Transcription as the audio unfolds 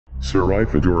Serhiy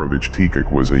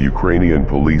Tkach was a Ukrainian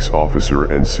police officer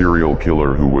and serial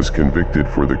killer who was convicted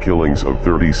for the killings of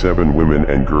 37 women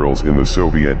and girls in the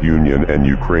Soviet Union and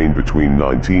Ukraine between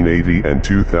 1980 and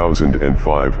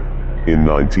 2005. In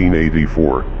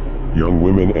 1984, young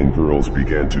women and girls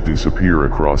began to disappear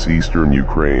across eastern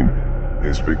Ukraine.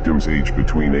 His victims aged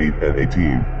between 8 and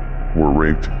 18 were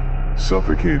raped,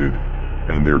 suffocated,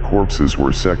 and their corpses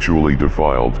were sexually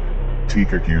defiled.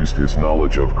 Tkach used his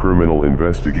knowledge of criminal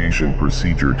investigation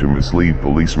procedure to mislead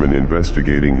policemen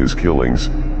investigating his killings.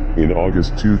 In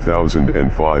August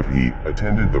 2005 he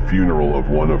attended the funeral of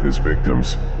one of his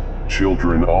victims.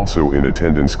 Children also in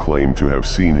attendance claimed to have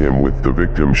seen him with the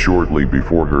victim shortly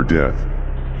before her death.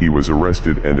 He was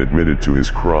arrested and admitted to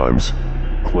his crimes,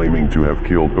 claiming to have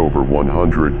killed over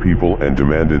 100 people and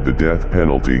demanded the death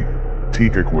penalty.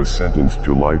 Tkach was sentenced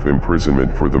to life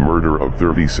imprisonment for the murder of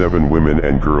 37 women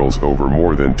and girls over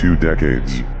more than 2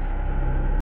 decades.